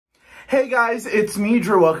Hey guys, it's me,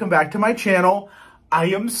 Drew. Welcome back to my channel. I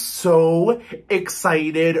am so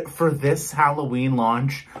excited for this Halloween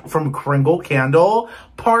launch from Kringle Candle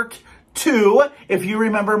Part 2. If you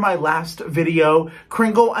remember my last video,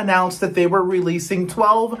 Kringle announced that they were releasing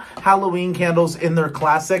 12 Halloween candles in their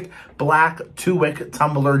classic black 2-wick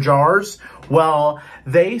tumbler jars. Well,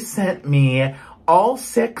 they sent me all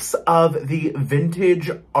 6 of the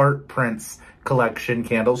vintage art prints collection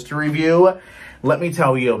candles to review. Let me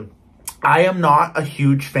tell you, I am not a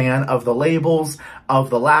huge fan of the labels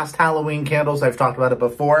of the last Halloween candles. I've talked about it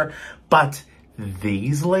before, but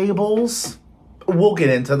these labels, we'll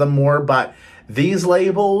get into them more, but these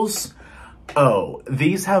labels, oh,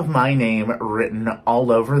 these have my name written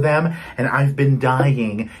all over them, and I've been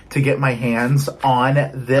dying to get my hands on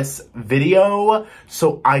this video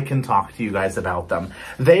so I can talk to you guys about them.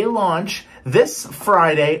 They launch this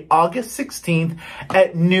Friday, August 16th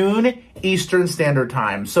at noon Eastern Standard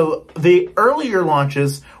Time. So the earlier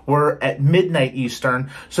launches were at midnight Eastern.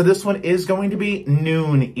 So this one is going to be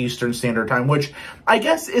noon Eastern Standard Time, which I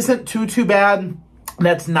guess isn't too bad.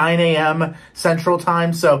 That's 9 a.m. Central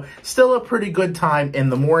Time. So still a pretty good time in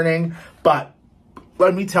the morning. But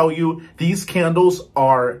let me tell you, these candles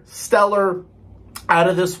are stellar, out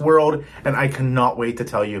of this world, and I cannot wait to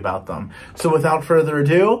tell you about them. So without further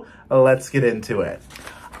ado, let's get into it.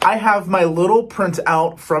 I have my little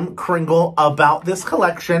printout from Kringle about this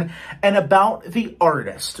collection and about the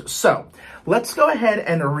artist. So let's go ahead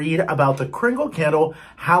and read about the Kringle Candle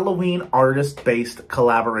Halloween artist-based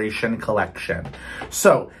collaboration collection.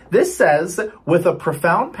 So this says, with a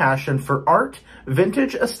profound passion for art,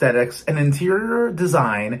 vintage aesthetics, and interior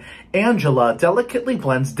design, Angela delicately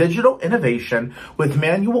blends digital innovation with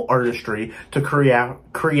manual artistry to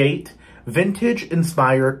create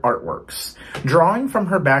vintage-inspired artworks. Drawing from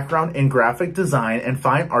her background in graphic design and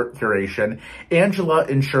fine art curation, Angela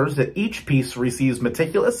ensures that each piece receives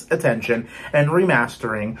meticulous attention and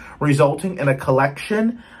remastering, resulting in a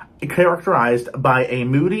collection characterized by a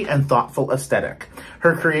moody and thoughtful aesthetic.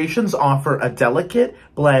 Her creations offer a delicate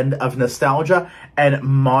blend of nostalgia and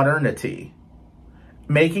modernity,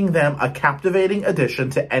 making them a captivating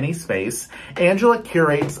addition to any space. Angela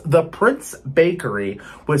curates the Prince Bakery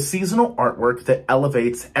with seasonal artwork that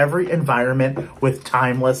elevates every environment with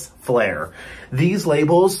timeless flair. These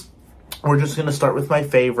labels, we're just going to start with my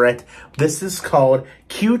favorite. This is called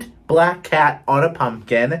Cute Black Cat on a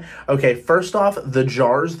Pumpkin. Okay, first off, the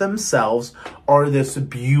jars themselves are this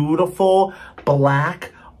beautiful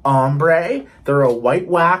black ombre. They're a white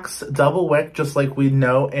wax double wick, just like we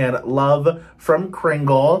know and love from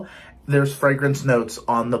Kringle. There's fragrance notes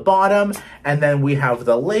on the bottom, and then we have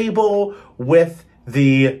the label with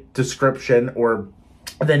the description or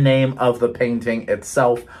the name of the painting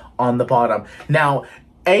itself on the bottom. Now,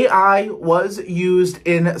 AI was used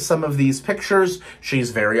in some of these pictures.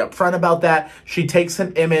 She's very upfront about that. She takes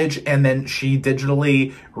an image and then she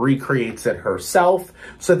digitally recreates it herself.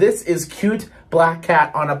 So this is Cute Black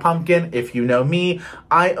Cat on a Pumpkin. If you know me,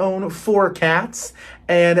 I own 4 cats,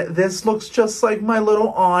 and this looks just like my little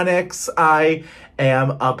Onyx. I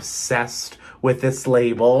am obsessed with this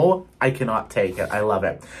label. I cannot take it. I love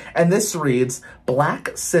it. And this reads,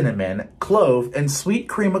 black cinnamon, clove, and sweet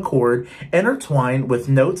cream accord intertwine with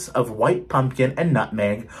notes of white pumpkin and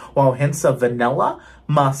nutmeg, while hints of vanilla,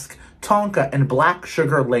 musk, tonka, and black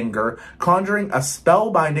sugar linger, conjuring a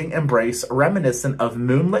spellbinding embrace reminiscent of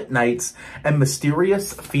moonlit nights and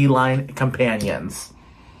mysterious feline companions.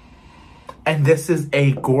 And this is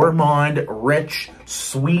a gourmand, rich,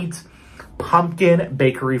 sweet pumpkin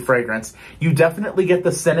bakery fragrance. You definitely get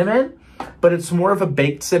the cinnamon, but it's more of a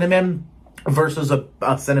baked cinnamon versus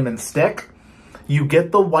a cinnamon stick. You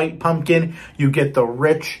get the white pumpkin, you get the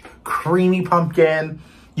rich, creamy pumpkin,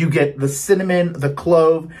 you get the cinnamon, the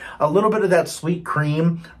clove, a little bit of that sweet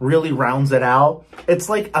cream really rounds it out. It's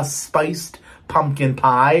like a spiced pumpkin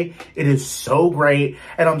pie. It is so great,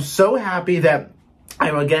 and I'm so happy that I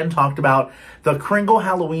again talked about the Kringle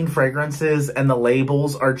Halloween fragrances, and the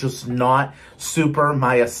labels are just not super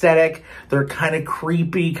my aesthetic. They're kind of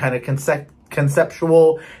creepy, kind of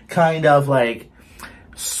conceptual, kind of like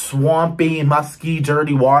swampy, musky,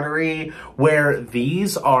 dirty, watery, where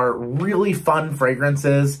these are really fun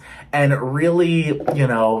fragrances and really, you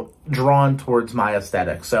know, drawn towards my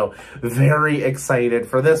aesthetic. So very excited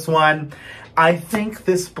for this one. I think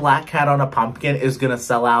this Black Cat on a Pumpkin is going to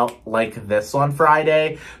sell out like this on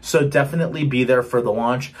Friday, so definitely be there for the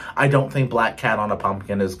launch. I don't think Black Cat on a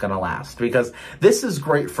Pumpkin is going to last because this is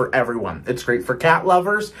great for everyone. It's great for cat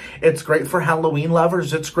lovers. It's great for Halloween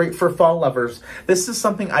lovers. It's great for fall lovers. This is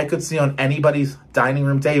something I could see on anybody's dining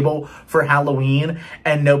room table for Halloween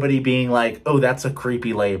and nobody being like, oh, that's a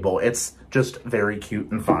creepy label. It's just very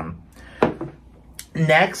cute and fun.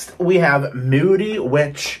 Next, we have Moody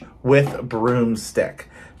Witch with Broomstick.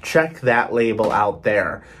 Check that label out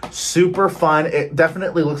there. Super fun. It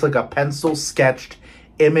definitely looks like a pencil sketched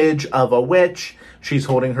image of a witch. She's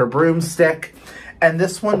holding her broomstick. And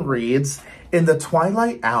this one reads, in the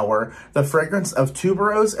twilight hour, the fragrance of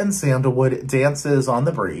tuberose and sandalwood dances on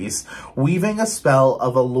the breeze, weaving a spell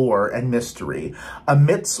of allure and mystery.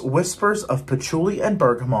 Amidst whispers of patchouli and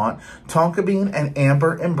bergamot, tonka bean and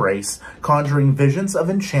amber embrace, conjuring visions of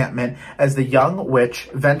enchantment as the young witch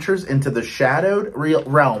ventures into the shadowed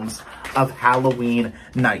realms of Halloween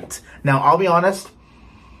night. Now, I'll be honest,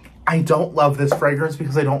 I don't love this fragrance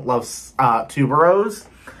because I don't love tuberose.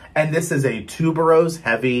 And this is a tuberose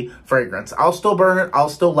heavy fragrance. I'll still burn it. I'll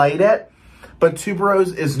still light it. But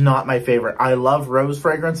tuberose is not my favorite. I love rose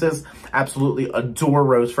fragrances. Absolutely adore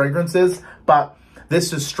rose fragrances. But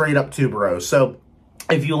this is straight up tuberose. So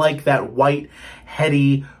if you like that white,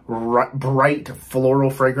 heady, bright floral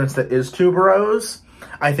fragrance that is tuberose,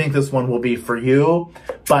 I think this one will be for you.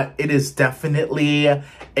 But it is definitely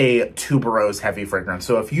a tuberose heavy fragrance.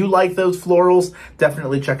 So if you like those florals,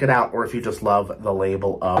 definitely check it out. Or if you just love the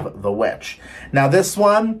label of the witch. Now this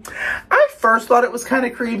one, I first thought it was kind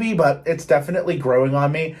of creepy, but it's definitely growing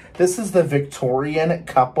on me. This is the Victorian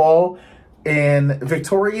couple in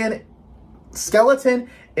Victorian skeleton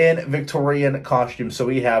in Victorian costume. So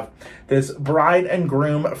we have this bride and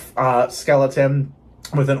groom skeleton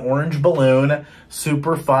with an orange balloon,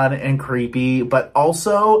 super fun and creepy, but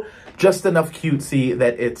also just enough cutesy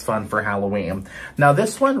that it's fun for Halloween. Now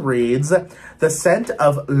this one reads, the scent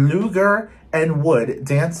of Luger and wood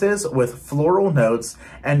dances with floral notes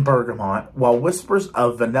and bergamot, while whispers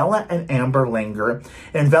of vanilla and amber linger,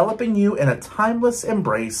 enveloping you in a timeless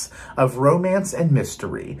embrace of romance and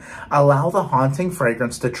mystery. Allow the haunting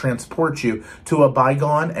fragrance to transport you to a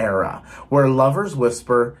bygone era, where lovers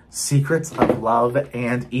whisper secrets of love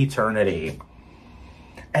and eternity.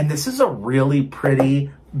 And this is a really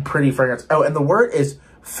pretty fragrance. Oh, and the word is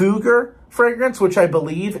Fugger fragrance, which I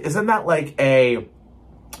believe, isn't that like a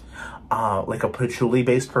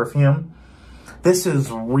patchouli-based perfume? This is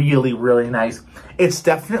really, really nice. It's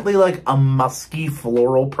definitely like a musky,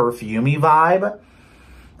 floral, perfumey vibe.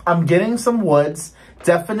 I'm getting some woods,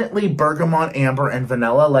 definitely bergamot, amber, and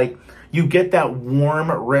vanilla. Like, you get that warm,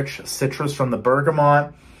 rich citrus from the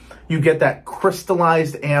bergamot. You get that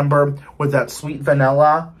crystallized amber with that sweet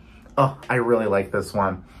vanilla. Oh, I really like this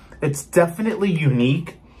one. It's definitely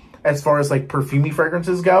unique as far as like perfumey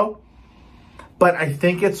fragrances go. But I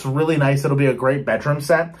think it's really nice. It'll be a great bedroom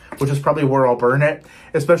scent, which is probably where I'll burn it.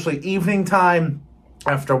 Especially evening time,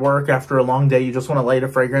 after work, after a long day, you just want to light a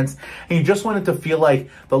fragrance. And you just want it to feel like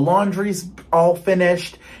the laundry's all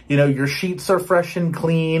finished. You know, your sheets are fresh and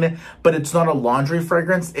clean, but it's not a laundry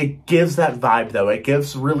fragrance. It gives that vibe though. It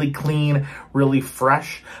gives really clean, really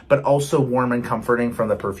fresh, but also warm and comforting from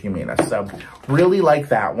the perfuminess. So really like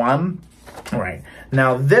that one. All right,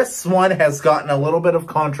 now this one has gotten a little bit of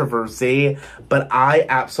controversy, but I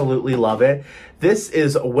absolutely love it. This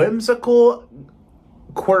is Whimsical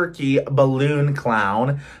Quirky Balloon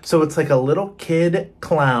Clown. So it's like a little kid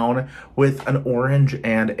clown with an orange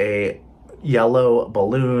and a yellow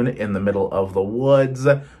balloon in the middle of the woods.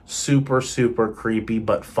 Super, super creepy,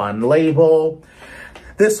 but fun label.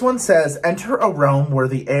 This one says, enter a realm where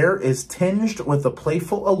the air is tinged with the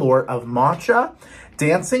playful allure of matcha,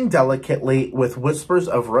 dancing delicately with whispers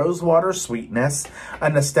of rosewater sweetness, a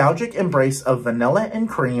nostalgic embrace of vanilla and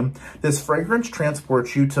cream. This fragrance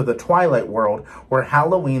transports you to the twilight world where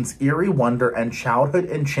Halloween's eerie wonder and childhood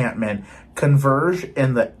enchantment converge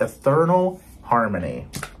in the eternal harmony.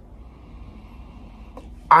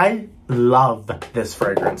 I love this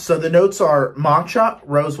fragrance. So the notes are matcha,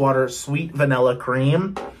 rosewater, sweet vanilla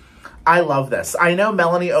cream. I love this. I know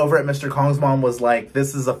Melanie over at Mr. Kong's Mom was like,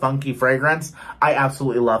 this is a funky fragrance. I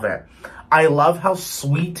absolutely love it. I love how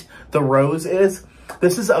sweet the rose is.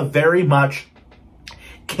 This is a very much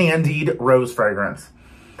candied rose fragrance.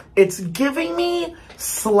 It's giving me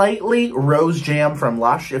slightly rose jam from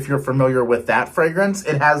Lush, if you're familiar with that fragrance.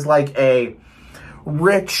 It has like a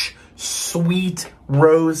rich, sweet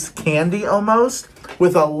rose candy almost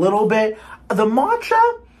with a little bit. The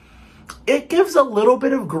matcha, it gives a little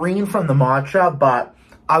bit of green from the matcha, but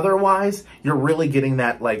Otherwise, you're really getting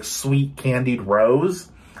that like sweet candied rose.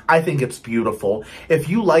 I think it's beautiful. If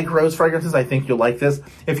you like rose fragrances, I think you'll like this.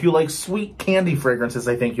 If you like sweet candy fragrances,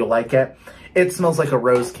 I think you'll like it. It smells like a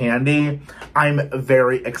rose candy. I'm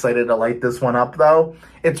very excited to light this one up though.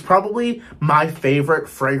 It's probably my favorite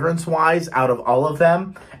fragrance-wise out of all of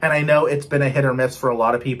them. And I know it's been a hit or miss for a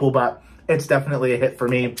lot of people, but it's definitely a hit for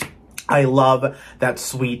me. I love that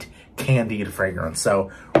sweet candied fragrance.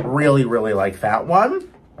 So really, really like that one.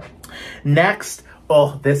 Next,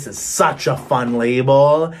 oh, this is such a fun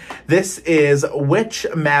label. This is Witch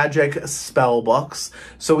Magic Spellbooks.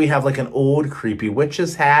 So we have like an old creepy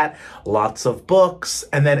witch's hat, lots of books,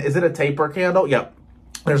 and then is it a taper candle? Yep.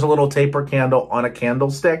 There's a little taper candle on a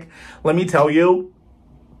candlestick. Let me tell you,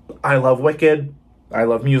 I love Wicked. I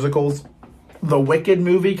love musicals. The Wicked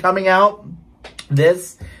movie coming out,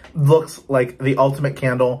 this looks like the ultimate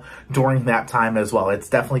candle during that time as well. It's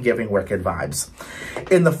definitely giving Wicked vibes.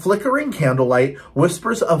 In the flickering candlelight,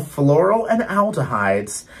 whispers of floral and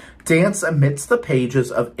aldehydes dance amidst the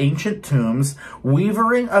pages of ancient tombs,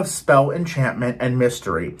 weaving of spell enchantment and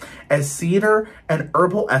mystery. As cedar and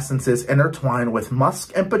herbal essences intertwine with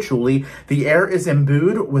musk and patchouli, the air is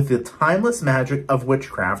imbued with the timeless magic of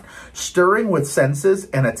witchcraft, stirring with senses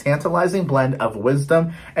and a tantalizing blend of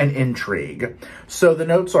wisdom and intrigue. So the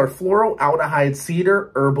notes are floral, aldehyde,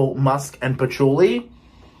 cedar, herbal, musk, and patchouli.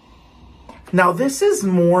 Now this is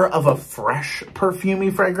more of a fresh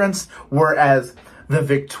perfumey fragrance, whereas the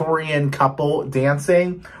Victorian couple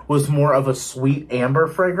dancing was more of a sweet amber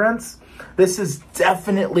fragrance. This is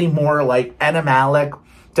definitely more like animalic,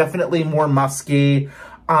 definitely more musky.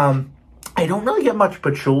 I don't really get much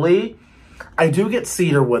patchouli. I do get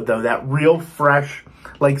cedarwood though, that real fresh,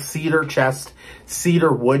 like cedar chest,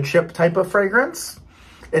 cedar wood chip type of fragrance.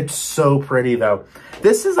 It's so pretty though.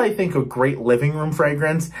 This is, I think, a great living room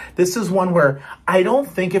fragrance. This is one where I don't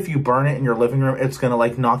think if you burn it in your living room, it's gonna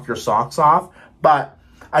like knock your socks off. But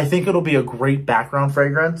I think it'll be a great background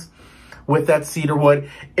fragrance with that cedar wood.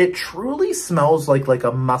 It truly smells like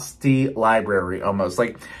a musty library almost.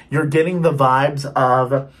 Like you're getting the vibes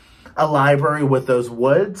of a library with those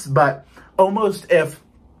woods, but almost if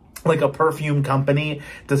like a perfume company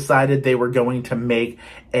decided they were going to make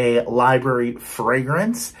a library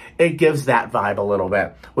fragrance, it gives that vibe a little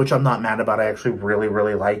bit, which I'm not mad about. I actually really,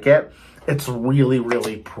 really like it. It's really,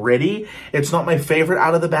 really pretty. It's not my favorite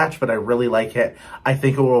out of the batch, but I really like it. I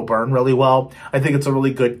think it will burn really well. I think it's a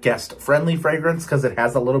really good guest-friendly fragrance because it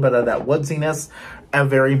has a little bit of that woodsiness, a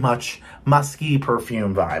very much musky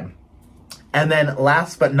perfume vibe. And then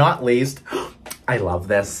last but not least, I love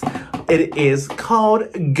this. It is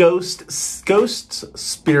called Ghosts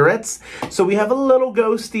Spirits. So we have a little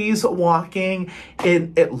ghosties walking.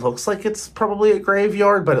 It looks like it's probably a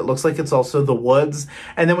graveyard, but it looks like it's also the woods.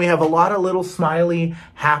 And then we have a lot of little smiley,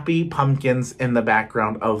 happy pumpkins in the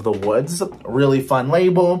background of the woods. Really fun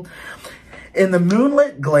label. In the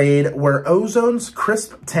moonlit glade, where ozone's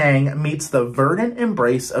crisp tang meets the verdant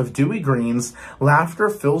embrace of dewy greens, laughter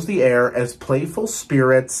fills the air as playful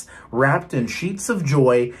spirits, wrapped in sheets of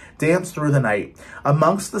joy, dance through the night.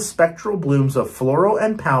 Amongst the spectral blooms of floral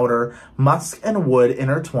and powder, musk and wood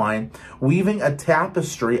intertwine, weaving a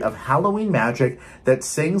tapestry of Halloween magic that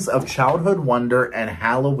sings of childhood wonder and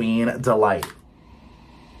Halloween delight.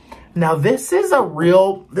 Now this is a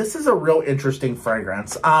real interesting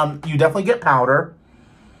fragrance. You definitely get powder.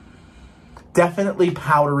 Definitely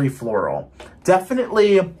powdery floral.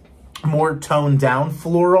 Definitely more toned down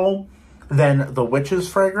floral than the Witch's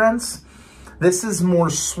fragrance. This is more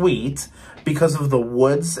sweet because of the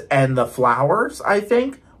woods and the flowers, I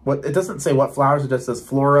think. It doesn't say what flowers, it just says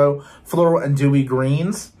floral and dewy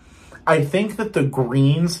greens. I think that the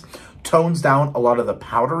greens tones down a lot of the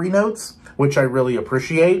powdery notes, which I really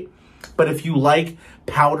appreciate. But if you like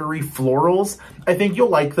powdery florals, I think you'll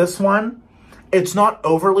like this one. It's not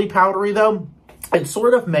overly powdery though. It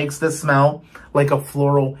sort of makes this smell like a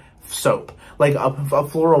floral soap. Like a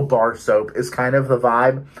floral bar soap is kind of the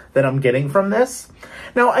vibe that I'm getting from this.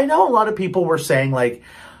 Now, I know a lot of people were saying like,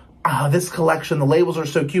 this collection, the labels are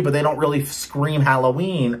so cute, but they don't really scream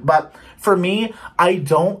Halloween. But for me, I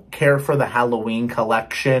don't care for the Halloween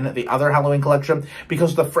collection, the other Halloween collection,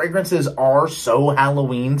 because the fragrances are so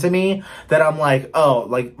Halloween to me that I'm like, oh,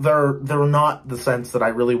 like they're not the sense that I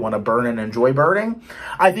really want to burn and enjoy burning.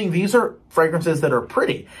 I think these are fragrances that are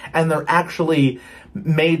pretty and they're actually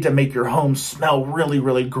made to make your home smell really,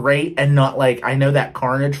 really great and not like, I know that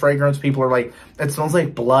Carnage fragrance, people are like, it smells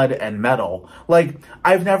like blood and metal. Like,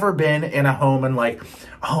 I've never been in a home and like,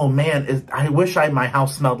 oh man, I wish my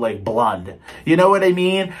house smelled like blood. You know what I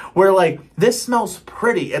mean? Where like, this smells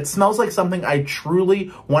pretty. It smells like something I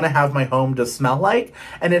truly want to have my home to smell like.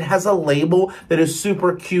 And it has a label that is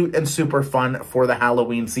super cute and super fun for the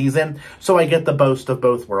Halloween season. So I get the best of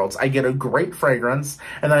both worlds. I get a great fragrance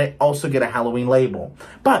and then I also get a Halloween label.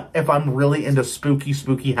 But if I'm really into spooky,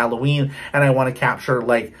 spooky Halloween and I want to capture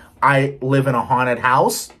like, I live in a haunted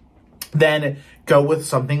house, then go with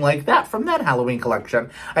something like that from that Halloween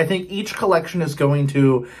collection. I think each collection is going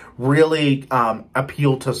to really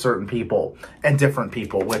appeal to certain people and different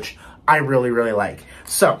people, which I really, really like.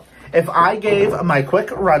 So if I gave my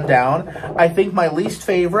quick rundown, I think my least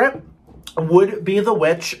favorite would be the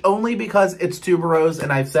Witch, only because it's tuberose,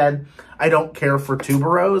 and I've said I don't care for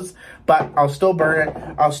tuberose, but I'll still burn it.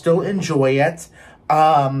 I'll still enjoy it.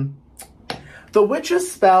 The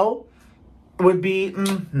Witch's spell would be,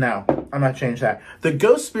 no, I'm not changing that. The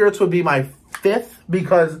Ghost Spirits would be my 5th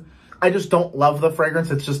because I just don't love the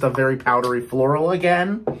fragrance. It's just a very powdery floral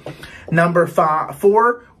again. Number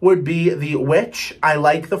 4 would be the Witch. I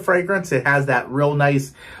like the fragrance. It has that real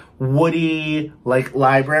nice woody, like,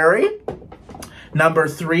 library. Number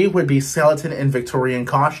 3 would be Skeleton in Victorian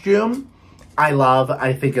Costume.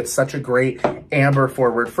 I think it's such a great amber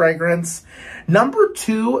forward fragrance. Number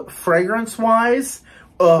 2, fragrance-wise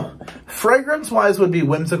would be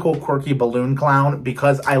Whimsical Quirky Balloon Clown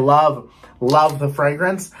because I love the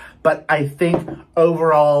fragrance. But I think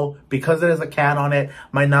overall, because it has a cat on it,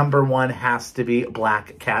 my number 1 has to be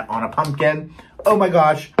Black Cat on a Pumpkin. Oh my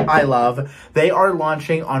gosh, I love. They are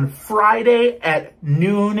launching on Friday at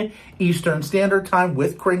noon Eastern Standard Time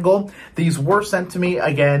with Kringle. These were sent to me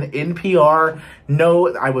again in PR.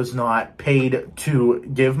 No, I was not paid to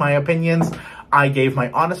give my opinions. I gave my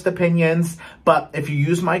honest opinions, but if you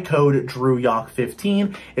use my code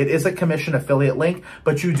DrewYauch15, it is a commission affiliate link,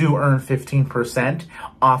 but you do earn 15%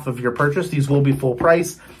 off of your purchase. These will be full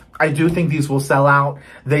price. I do think these will sell out.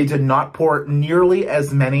 They did not pour nearly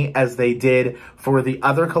as many as they did for the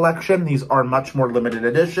other collection. These are much more limited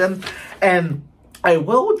edition. And I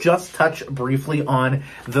will just touch briefly on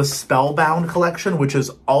the Spellbound collection, which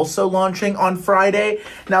is also launching on Friday.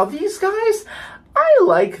 Now, these guys, I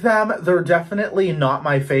like them. They're definitely not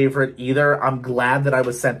my favorite either. I'm glad that I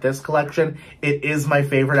was sent this collection. It is my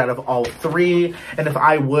favorite out of all 3. And if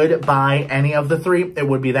I would buy any of the 3, it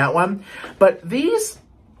would be that one. But these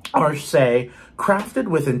are, say, crafted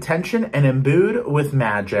with intention and imbued with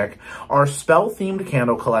magic. Our spell-themed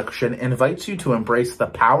candle collection invites you to embrace the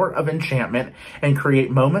power of enchantment and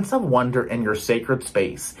create moments of wonder in your sacred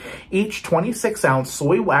space. Each 26-ounce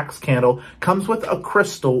soy wax candle comes with a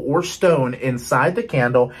crystal or stone inside the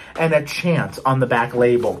candle and a chant on the back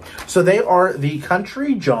label. So they are the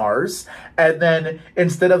country jars, and then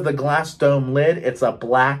instead of the glass dome lid, it's a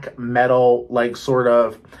black metal, like sort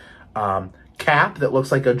of cap that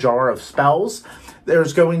looks like a jar of spells.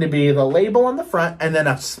 There's going to be the label on the front and then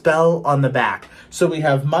a spell on the back. So we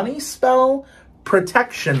have money spell,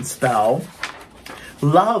 protection spell,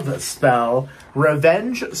 love spell,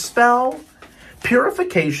 revenge spell,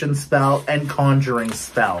 purification spell, and conjuring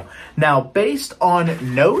spell. Now, based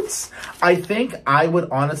on notes, I think I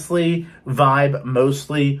would honestly vibe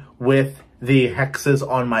mostly with the hexes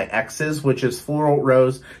on my X's, which is floral,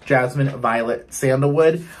 rose, jasmine, violet,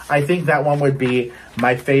 sandalwood. I think that one would be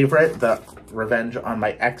my favorite, the revenge on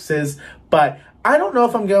my X's. But I don't know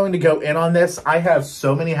if I'm going to go in on this. I have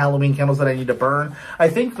so many Halloween candles that I need to burn. I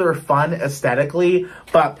think they're fun aesthetically,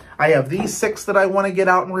 but I have these 6 that I want to get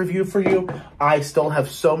out and review for you. I still have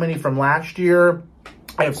so many from last year.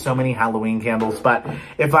 I have so many Halloween candles, but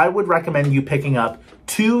if I would recommend you picking up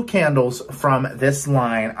 2 candles from this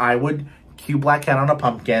line, I would Cute Black Cat on a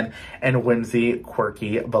Pumpkin and Whimsy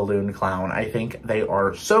Quirky Balloon Clown. I think they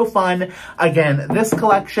are so fun. Again, this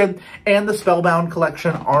collection and the Spellbound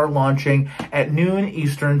collection are launching at noon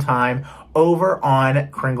Eastern Time over on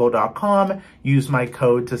Kringle.com. Use my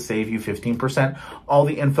code to save you 15%. All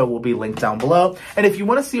the info will be linked down below. And if you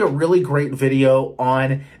want to see a really great video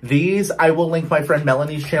on these, I will link my friend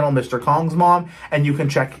Melanie's channel, Mr. Kong's Mom, and you can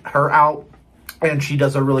check her out. And she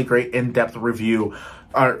does a really great in-depth review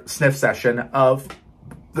or sniff session of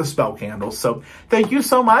the spell candles. So thank you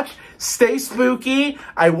so much. Stay spooky.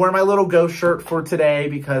 I wore my little ghost shirt for today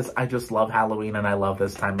because I just love Halloween and I love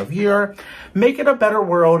this time of year. Make it a better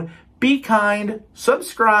world. Be kind,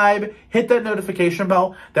 subscribe, hit that notification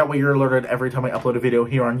bell. That way you're alerted every time I upload a video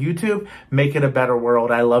here on YouTube. Make it a better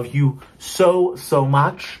world. I love you so, so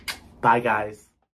much. Bye, guys.